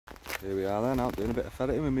Here we are then, out doing a bit of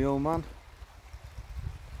ferreting with my old man.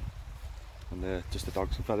 And just the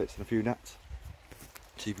dogs and ferrets and a few nets.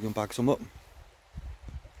 See if we can bag some up.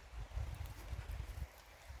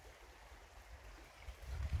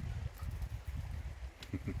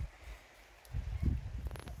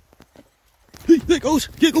 Hey, there it goes!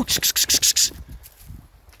 Here it goes!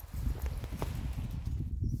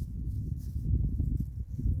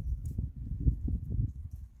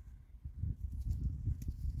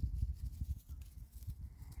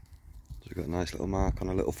 We've got a nice little mark on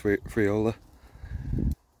a little freeola,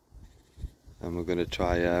 and we're going to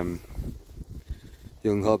try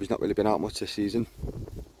young hob. He's not really been out much this season.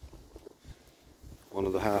 One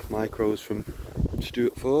of the half micros from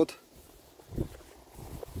Stuart Ford.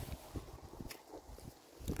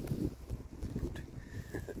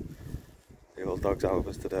 The old dog's out of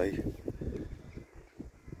us today.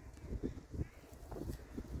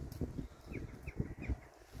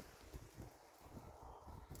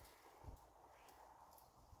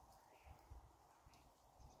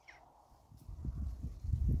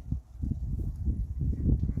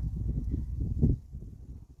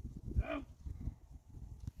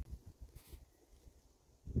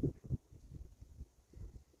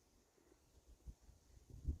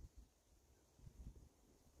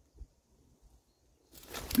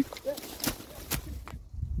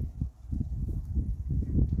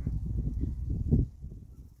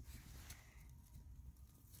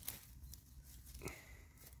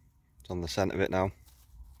 On the scent of it now.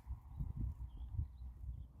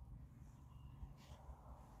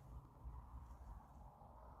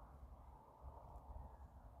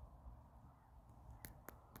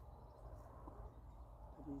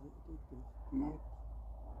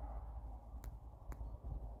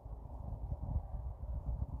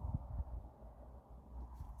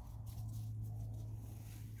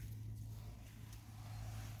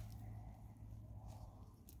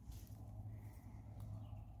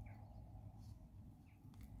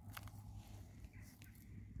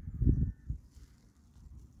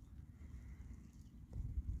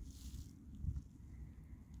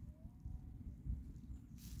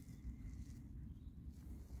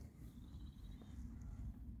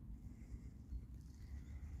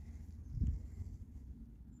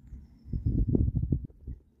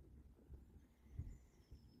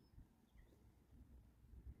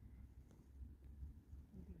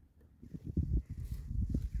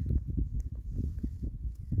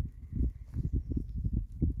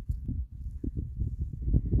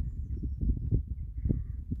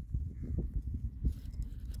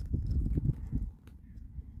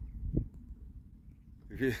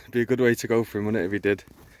 It'd be a good way to go for him, wouldn't it, if he did?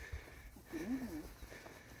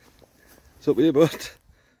 What's up with you, bud?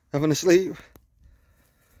 Having a sleep?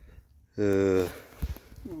 No,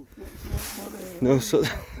 so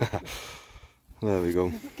there we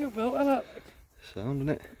go. Sound,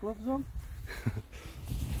 innit? Gloves on.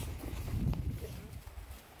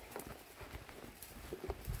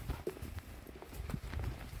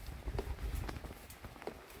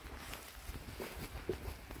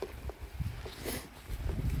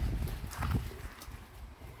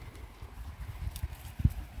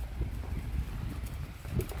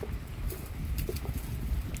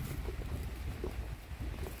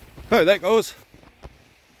 Oh, there it goes.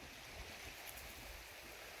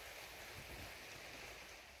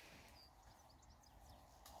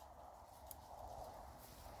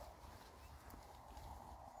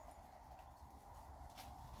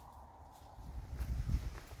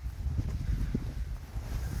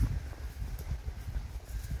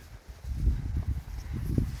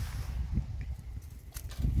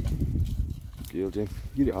 Good, Jim.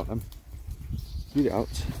 Get it out then. Get it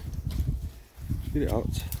out. Get it out.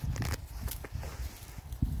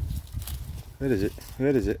 Where is it?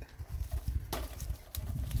 Where is it?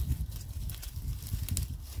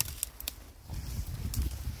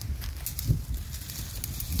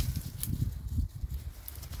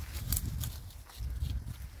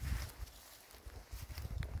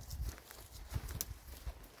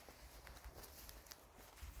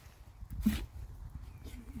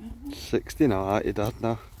 $60 now, aren't you, Dad?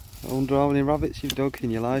 Now, I wonder how many rabbits you've dug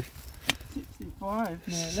in your life. 65.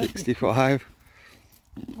 65.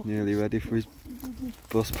 Nearly ready for his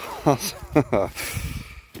bus pass. I've got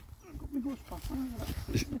my bus pass, haven't I?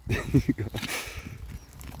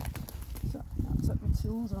 That's at my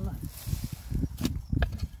tools on it.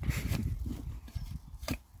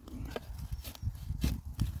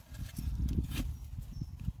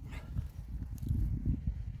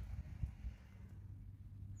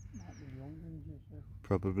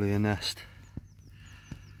 Probably a nest.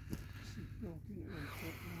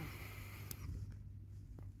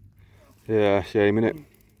 Yeah, shame innit?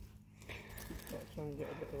 Try and get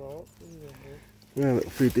a bit of all. Yeah, little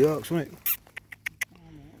feed the orcs, mate.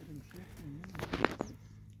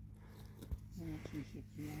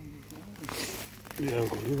 Yeah, I'm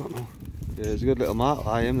going to do that now. Yeah, it's a good little mark,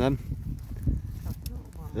 I am then.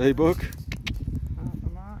 Hey, bug.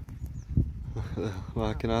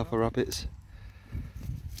 Marking half a rabbits.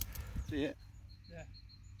 See it? Yeah.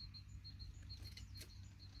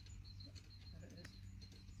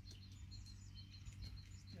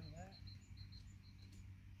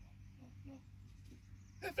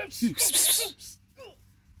 There it is.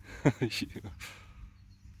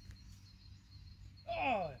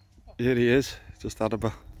 Here he is, just had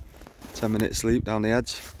about 10 minutes sleep down the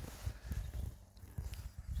edge.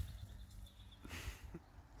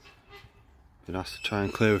 Been asked to try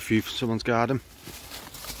and clear a few from someone's garden.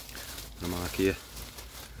 A mark here.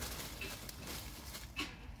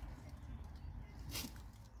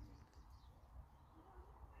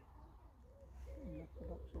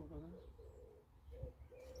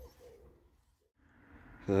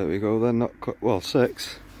 So there we go then, not well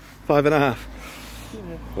 6, 5.5. Yeah.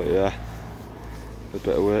 But yeah, a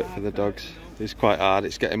bit of work for the dogs. It's quite hard,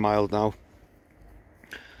 it's getting mild now.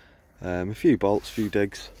 A few bolts, a few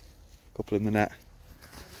digs, a couple in the net.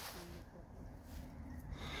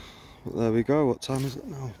 But there we go, what time is it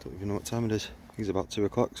now? Don't even know what time it is. I think it's about 2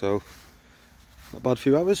 o'clock, so not a bad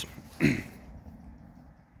few hours. So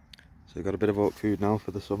we've got a bit of oak food now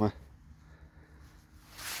for the summer.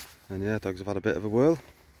 And yeah, dogs have had a bit of a whirl.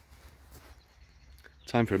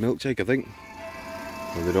 Time for a milkshake, I think.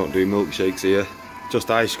 Well, they don't do milkshakes here, just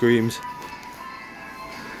ice creams.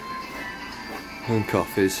 And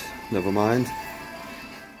coffees, never mind.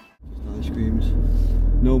 Just ice creams.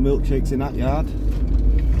 No milkshakes in that yard.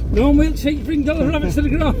 No milkshake, bring all the rabbits to the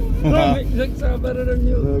ground. Milkshakes are better than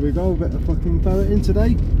you. There we go, bit of fucking ferreting today.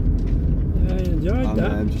 Yeah, I enjoyed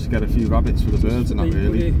that. Just get a few rabbits for the birds and that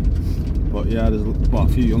really. But yeah, there's a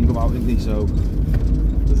few young about, isn't there? So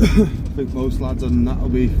I think most lads and that will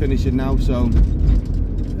be finishing now. So,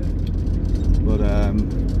 but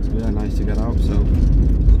yeah, nice to get out. So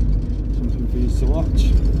something for you to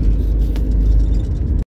watch.